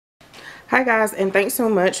Hi guys, and thanks so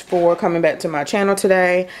much for coming back to my channel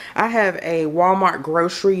today. I have a Walmart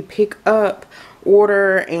grocery pickup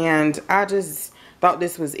order and I just thought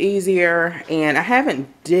this was easier, and I haven't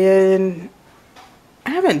done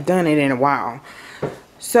it in a while.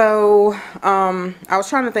 So I was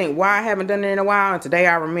trying to think why I haven't done it in a while, and today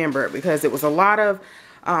I remember it because it was a lot of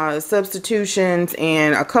substitutions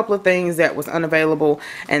and a couple of things that was unavailable,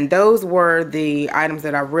 and those were the items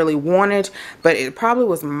that I really wanted, but it probably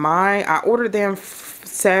was I ordered them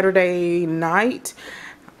Saturday,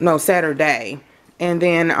 and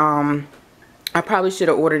then I probably should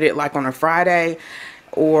have ordered it like on a Friday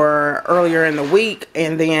or earlier in the week,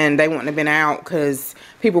 and then they wouldn't have been out because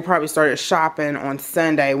people probably started shopping on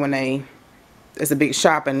Sunday when it's a big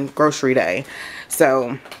shopping grocery day.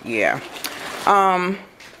 So yeah,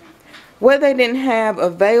 what they didn't have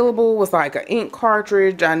available was like an ink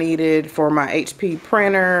cartridge I needed for my HP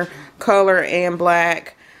printer, color and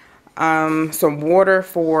black. Some water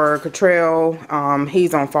for Cottrell.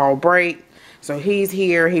 He's on fall break, so he's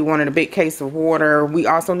here. He wanted a big case of water. We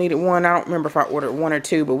also needed one. I don't remember if I ordered one or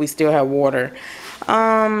two, but we still have water.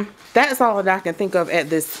 That's all that I can think of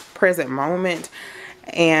at this present moment.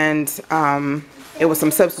 And it was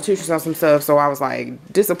some substitutions on some stuff, so I was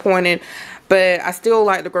like disappointed. But I still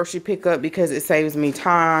like the grocery pickup because it saves me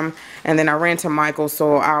time. And then I ran to Michael's,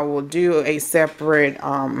 so I will do a separate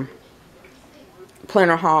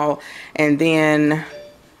planner haul. And then,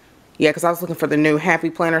 yeah, because I was looking for the new Happy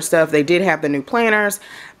Planner stuff. They did have the new planners,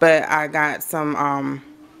 but I got some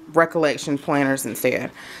recollection planners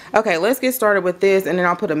instead. Okay, let's get started with this, and then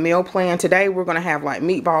I'll put a meal plan. Today we're going to have like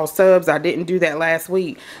meatball subs. I didn't do that last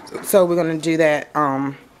week, so we're going to do that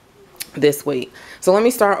this week. So let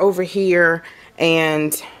me start over here,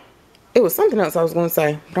 and it was something else I was going to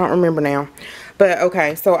say. I don't remember now. But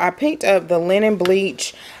okay, so I picked up the linen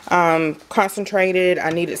bleach concentrated. I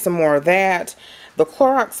needed some more of that. The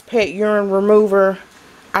Clorox pet urine remover.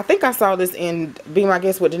 I think I saw this in Be My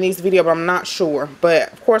Guest with Denise video, but I'm not sure.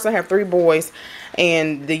 But of course I have 3 boys,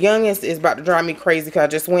 and the youngest is about to drive me crazy because I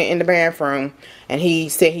just went in the bathroom and he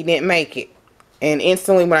said he didn't make it. And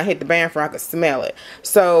instantly when I hit the bathroom, I could smell it.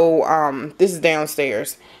 So this is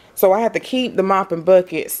downstairs. So I have to keep the mop and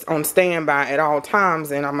buckets on standby at all times,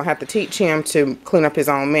 and I'm going to have to teach him to clean up his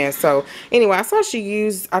own mess. So anyway, I think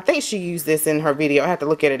she used this in her video. I have to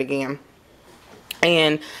look at it again.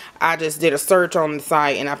 And I just did a search on the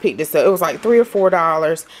site and I picked this up. It was like $3 or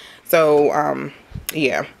 $4. So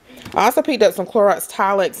yeah. I also picked up some Clorox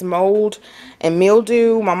Tilex mold and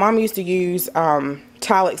mildew. My mom used to use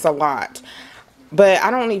Tilex a lot, but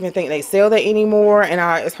I don't even think they sell that anymore, and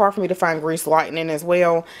it's hard for me to find grease lightning as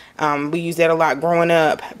well. We used that a lot growing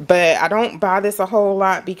up, but I don't buy this a whole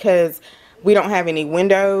lot because we don't have any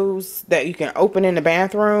windows that you can open in the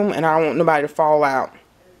bathroom, and I don't want nobody to fall out.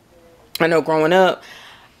 I know growing up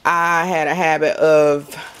I had a habit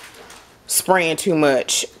of spraying too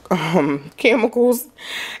much chemicals,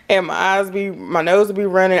 and my nose would be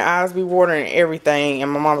running, eyes be watering, and everything.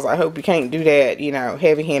 And my mom was like, I hope you can't do that, you know,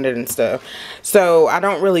 heavy-handed and stuff. So I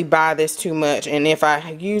don't really buy this too much, and if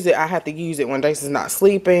I use it, I have to use it when Jason's not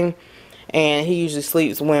sleeping, and he usually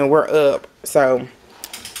sleeps when we're up. So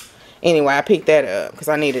anyway, I picked that up because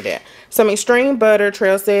I needed that. Some extreme butter.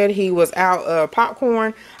 Trail said he was out of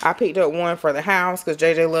popcorn. I picked up one for the house because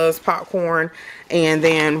JJ loves popcorn, and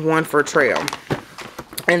then one for Trail.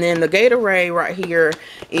 And then the Gatorade right here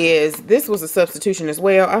this was a substitution as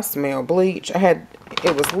well. I smell bleach.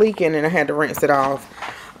 It was leaking and I had to rinse it off.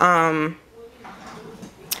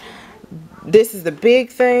 This is the big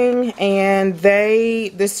thing, and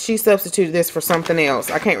she substituted this for something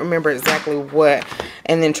else. I can't remember exactly what.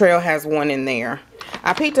 And then Trail has one in there.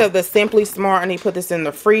 I picked up the Simply Smart, and he put this in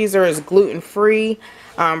the freezer. It's gluten-free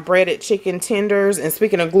breaded chicken tenders. And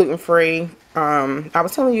speaking of gluten-free, I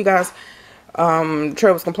was telling you guys,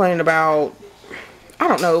 Trail was complaining about, I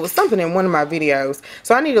don't know, it was something in one of my videos.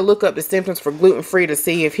 So I need to look up the symptoms for gluten-free to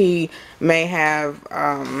see if he may have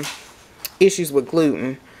issues with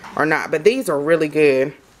gluten or not. But these are really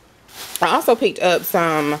good. I also picked up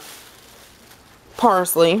some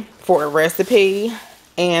parsley for a recipe,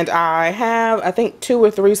 and I have, I think, 2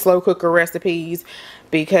 or 3 slow cooker recipes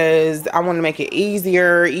because I want to make it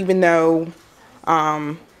easier, even though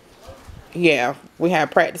yeah, we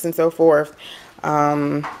have practice and so forth.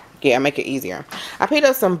 Yeah, make it easier. I picked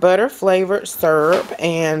up some butter flavored syrup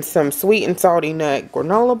and some sweet and salty nut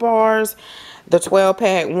granola bars. The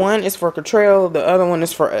 12-pack, one is for Cottrell, the other one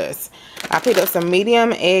is for us. I picked up some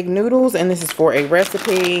medium egg noodles, and this is for a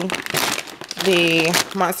recipe. The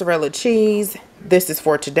mozzarella cheese, this is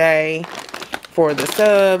for today. For the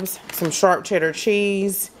subs, some sharp cheddar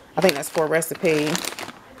cheese. I think that's for a recipe.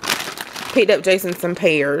 Picked up Jason some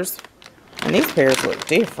pears. And these pears look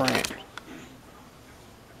different.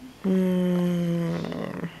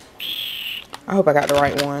 I hope I got the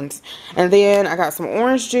right ones. And then I got some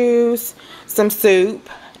orange juice, some soup.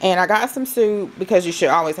 And I got some soup because you should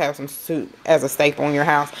always have some soup as a staple in your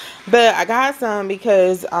house. But I got some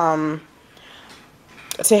because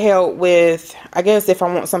to help with, I guess, if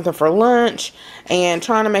I want something for lunch and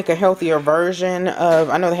trying to make a healthier version of,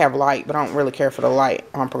 I know they have light, but I don't really care for the light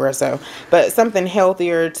on Progresso, but something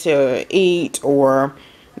healthier to eat or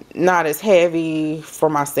not as heavy for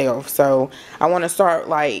myself. So I want to start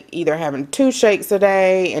like either having 2 shakes a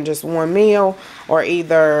day and just 1 meal, or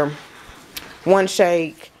either 1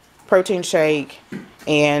 shake, protein shake,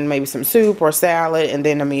 and maybe some soup or salad and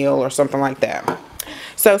then a meal or something like that.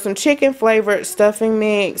 So some chicken flavored stuffing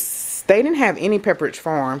mix. They didn't have any Pepperidge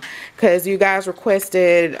Farm because you guys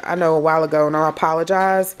requested, I know, a while ago, and I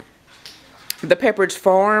apologize, the Pepperidge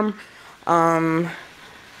Farm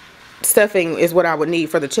stuffing is what I would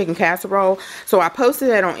need for the chicken casserole. So I posted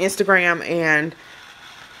that on Instagram, and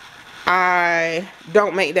I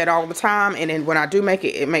don't make that all the time, and then when I do make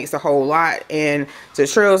it, it makes a whole lot, and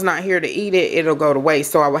since Sheryl's not here to eat it, it'll go to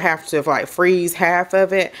waste. So I will have to like freeze half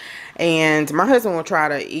of it, and my husband will try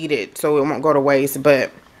to eat it so it won't go to waste,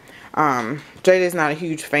 but Jada's not a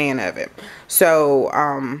huge fan of it.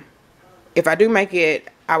 So if I do make it,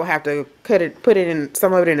 I will have to put it in,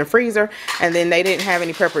 some of it in the freezer. And then they didn't have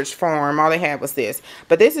any Pepperidge Farm. All they had was this.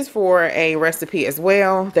 But this is for a recipe as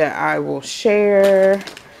well that I will share.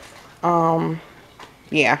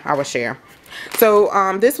 Yeah, I will share.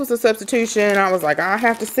 So this was a substitution. I was like, I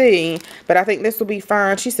have to see, but I think this will be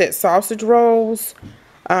fine. She said sausage rolls.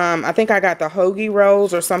 I think I got the hoagie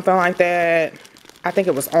rolls or something like that. I think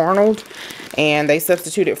it was Arnold, and they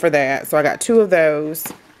substituted for that. So I got 2 of those.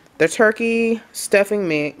 The turkey stuffing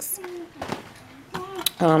mix.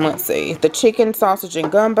 Let's see. The chicken, sausage,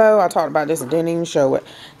 and gumbo. I talked about this and didn't even show it.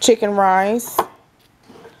 Chicken rice.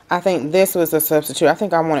 I think this was a substitute. I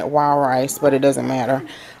think I wanted wild rice, but it doesn't matter.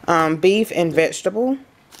 Beef and vegetable.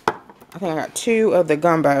 I think I got 2 of the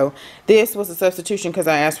gumbo. This was a substitution because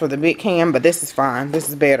I asked for the big can, but this is fine. This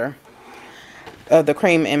is better. The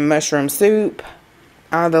cream and mushroom soup.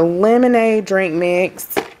 The lemonade drink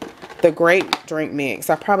mix. The grape drink mix.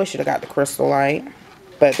 I probably should have got the Crystal Light,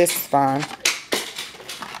 but this is fine.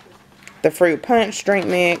 The fruit punch drink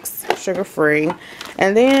mix, sugar free.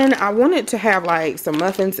 And then I wanted to have like some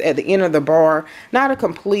muffins at the end of the bar. Not a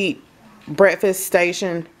complete breakfast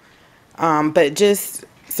station, but just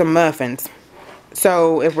some muffins.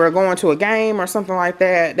 So if we're going to a game or something like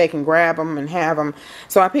that, they can grab them and have them.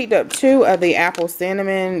 So I picked up 2 of the apple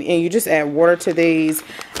cinnamon, and you just add water to these.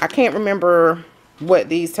 I can't remember what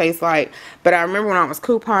these taste like, but I remember when I was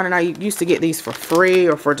couponing, I used to get these for free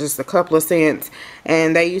or for just a couple of cents,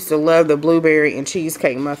 and they used to love the blueberry and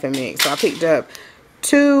cheesecake muffin mix. So I picked up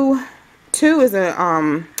 2. 2 is a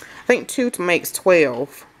I think 2 makes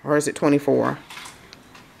 12, or is it 24?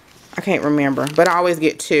 I can't remember, but I always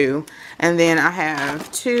get 2. And then I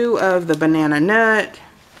have 2 of the banana nut,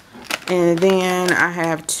 and then I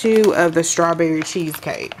have 2 of the strawberry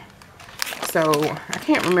cheesecake. So I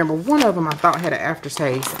can't remember. One of them I thought had an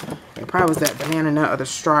aftertaste. It probably was that banana nut or the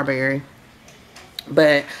strawberry.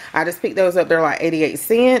 But I just picked those up. They're like 88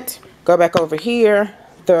 cents. Go back over here.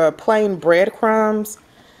 The plain breadcrumbs.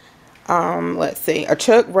 Let's see. A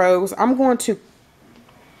chuck rose. I'm going to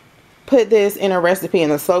put this in a recipe in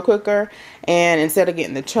the slow cooker. And instead of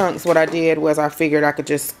getting the chunks, what I did was I figured I could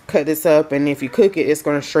just cut this up. And if you cook it, it's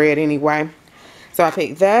going to shred anyway. So I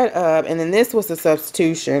picked that up. And then this was the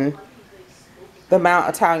substitution. The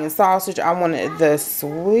Mount Italian sausage. I wanted the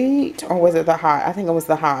sweet, or was it the hot? I think it was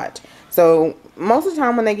the hot. So most of the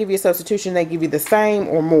time when they give you a substitution, they give you the same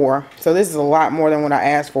or more. So this is a lot more than what I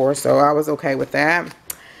asked for, so I was okay with that.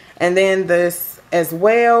 And then this as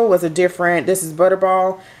well was a different, this is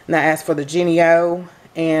Butterball, and I asked for the Genio,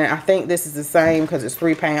 and I think this is the same because it's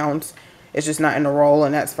 3 pounds. It's just not in the roll,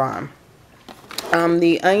 and that's fine.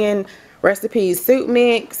 The onion recipe soup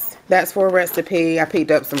mix, that's for a recipe. I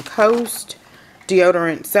picked up some Coast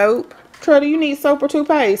deodorant soap. Trey, do you need soap or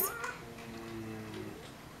toothpaste?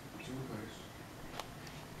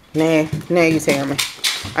 Nah, you tell me.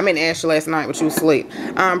 I meant to ask you last night, but you was asleep.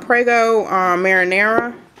 Prego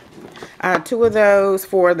marinara. 2 of those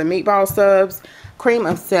for the meatball subs. Cream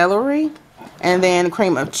of celery. And then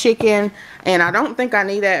cream of chicken. And I don't think I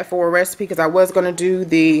need that for a recipe because I was going to do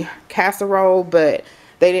the casserole, but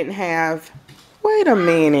they didn't have... Wait a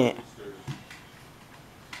minute.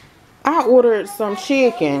 I ordered some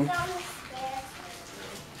chicken.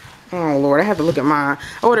 Oh Lord, I have to look at mine.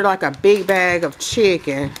 I ordered like a big bag of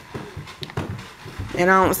chicken, and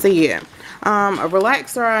I don't see it. A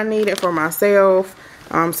relaxer I needed for myself.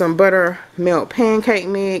 Some buttermilk pancake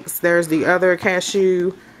mix. There's the other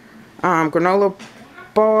cashew granola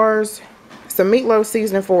bars. Some meatloaf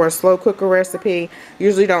seasoning for a slow cooker recipe.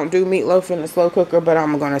 Usually don't do meatloaf in the slow cooker, but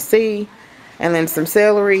I'm gonna see. And then some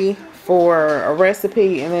celery for a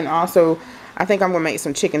recipe. And then also, I think I'm gonna make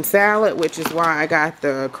some chicken salad, which is why I got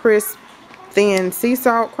the crisp, thin sea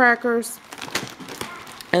salt crackers.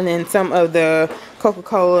 And then some of the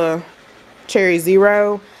Coca-Cola Cherry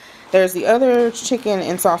Zero. There's the other chicken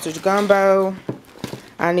and sausage gumbo.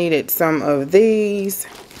 I needed some of these.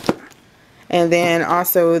 And then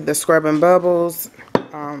also the Scrub and Bubbles.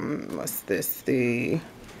 What's this? The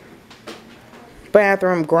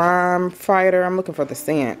Bathroom Grime Fighter. I'm looking for the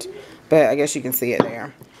scent, but I guess you can see it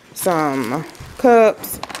there. Some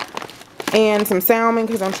cups and some salmon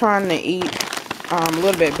because I'm trying to eat a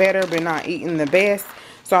little bit better, but not eating the best.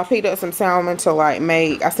 So I picked up some salmon to like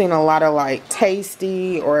make. I've seen a lot of like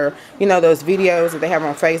Tasty, or you know, those videos that they have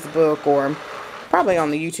on Facebook or probably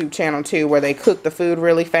on the YouTube channel too, where they cook the food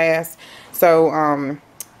really fast. So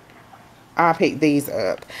I picked these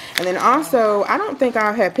up. And then also, I don't think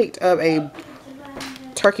I have picked up a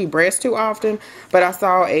turkey breast too often, but I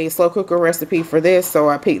saw a slow cooker recipe for this, so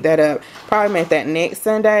I picked that up. Probably make that next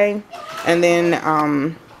Sunday. And then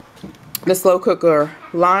the slow cooker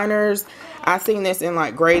liners. I seen this in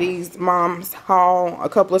like Grady's mom's haul a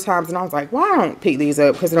couple of times, and I was like, why don't I pick these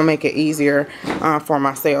up, because it'll make it easier for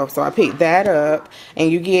myself. So I picked that up,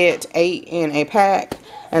 and you get 8 in a pack.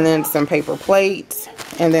 And then some paper plates.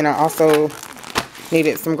 And then I also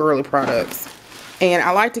needed some girly products. And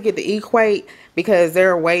I like to get the Equate because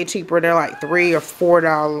they're way cheaper. They're like $3 or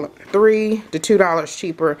 $4, $3 to $2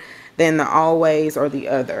 cheaper than the Always or the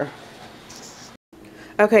other.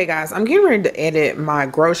 Okay guys, I'm getting ready to edit my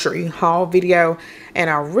grocery haul video, and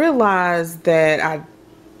I realized that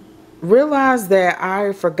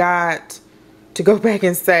I forgot to go back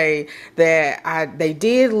and say that they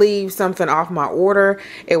did leave something off my order.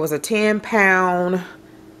 It was a 10-pound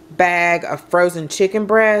bag of frozen chicken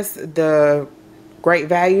breasts, the Great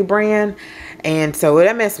Value brand, and so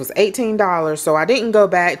that mess was $18. So I didn't go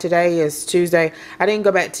back. Today is Tuesday. I didn't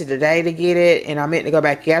go back to today to get it, and I meant to go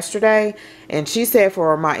back yesterday. And she said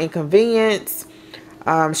for my inconvenience,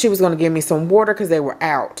 she was going to give me some water because they were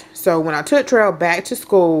out. So when I took Trail back to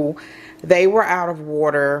school, they were out of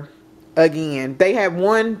water again. They had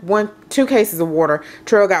two cases of water.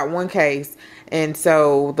 Trail got 1 case, and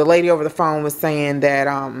so the lady over the phone was saying that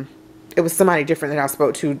it was somebody different that I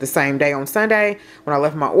spoke to the same day on Sunday when I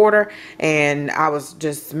left my order, and I was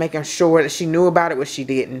just making sure that she knew about it, which she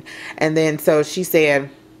didn't. And then so she said,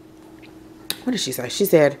 what did she say? She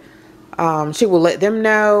said she will let them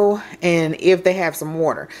know, and if they have some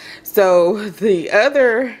water. So the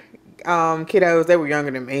other kiddos, they were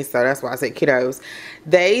younger than me, so that's why I said kiddos.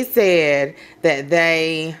 They said that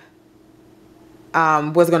they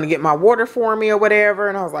was going to get my water for me or whatever,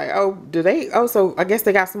 and I was like, oh, do they? Oh, so I guess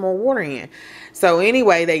they got some more water in. So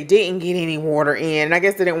anyway, they didn't get any water in, and I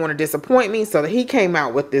guess they didn't want to disappoint me, so he came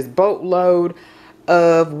out with this boatload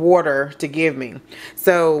of water to give me.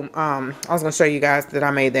 So I was going to show you guys that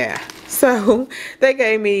I made that. So they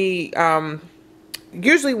gave me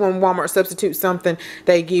usually when Walmart substitutes something,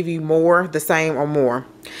 they give you more, the same or more.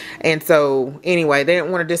 And so anyway, they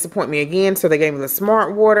didn't want to disappoint me again, so they gave me the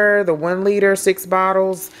Smart Water, the 1 liter, 6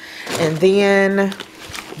 bottles, and then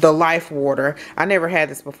the Life Water. I never had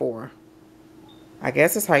this before. I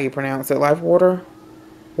guess that's how you pronounce it. Life Water?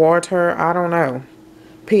 Water? I don't know.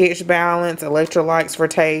 pH balance, electrolytes for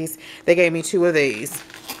taste. They gave me 2 of these.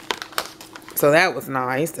 So that was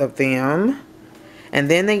nice of them. And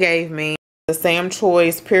then they gave me the Sam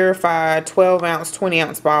Choice Purified 12-ounce,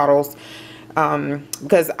 20-ounce bottles.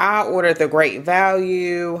 Because I ordered the Great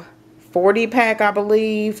Value 40-pack, I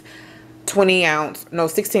believe.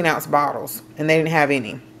 16-ounce bottles. And they didn't have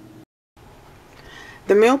any.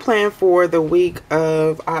 The meal plan for the week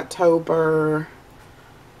of October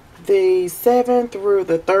the 7th through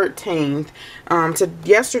the 13th.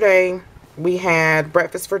 Yesterday we had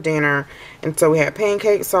breakfast for dinner, and so we had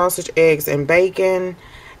pancakes, sausage, eggs, and bacon.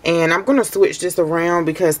 And I'm going to switch this around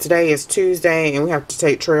because today is Tuesday and we have to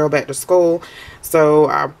take Trail back to school. So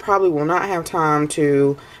I probably will not have time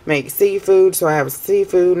to make seafood. So I have a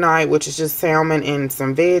seafood night, which is just salmon and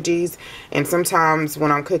some veggies. And sometimes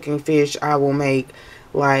when I'm cooking fish, I will make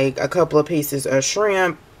like a couple of pieces of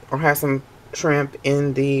shrimp or have some shrimp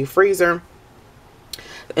in the freezer.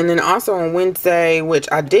 And then also on Wednesday, which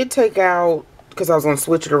I did take out because I was going to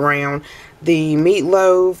switch it around, the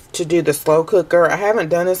meatloaf to do the slow cooker. I haven't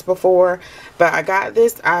done this before, but I got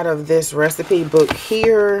this out of this recipe book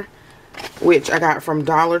here. which I got from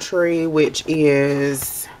Dollar Tree, which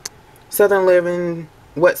is Southern Living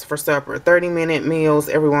What's for Supper. 30-minute meals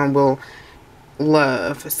everyone will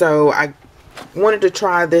love. So I wanted to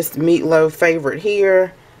try this meatloaf favorite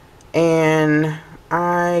here, and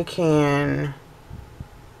I can,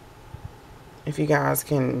 if you guys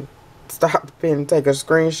can stop and take a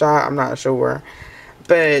screenshot, I'm not sure.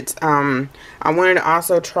 But I wanted to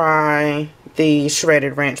also try the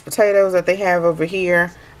shredded ranch potatoes that they have over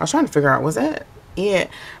here. I was trying to figure out, was that it?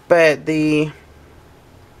 But the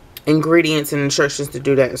ingredients and instructions to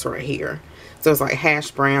do that is right here. So it's like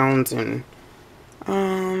hash browns and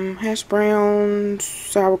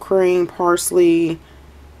sour cream, parsley,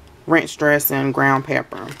 ranch dressing, ground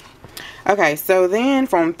pepper. Okay, so then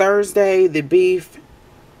from Thursday, the beef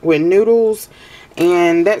with noodles,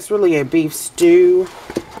 and that's really a beef stew,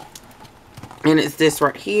 and it's this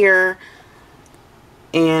right here,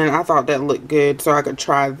 and I thought that looked good, so I could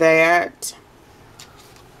try that.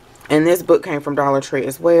 And this book came from Dollar Tree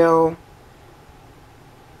as well.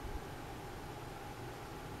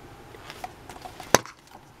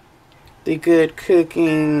 The Good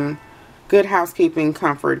Cooking, Good Housekeeping,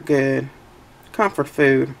 Comfort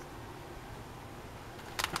Food.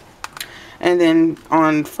 And then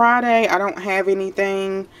on Friday, I don't have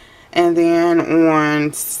anything. And then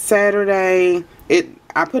on Saturday,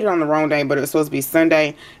 I put it on the wrong day, but it's supposed to be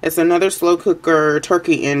Sunday. It's another slow cooker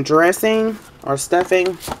turkey and dressing or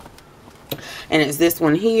stuffing. And it's this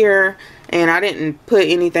one here. And I didn't put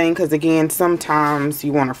anything because, again, sometimes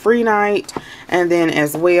you want a free night. And then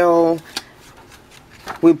as well,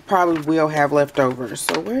 we probably will have leftovers.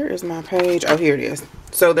 So where is my page? Oh, here it is.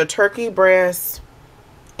 So the turkey breast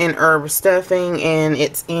and herb stuffing, and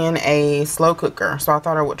it's in a slow cooker. So I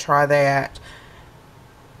thought I would try that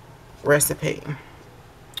recipe.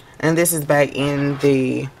 And this is back in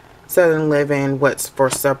the Southern Living What's for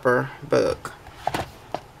Supper book.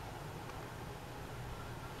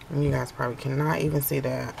 And you guys probably cannot even see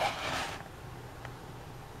that.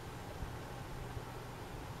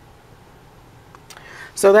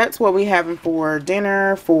 So that's what we having for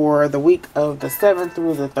dinner for the week of the 7th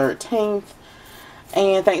through the 13th.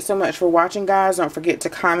 And thanks so much for watching, guys. Don't forget to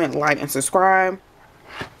comment, like, and subscribe.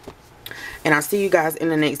 And I'll see you guys in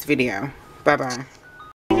the next video. Bye-bye.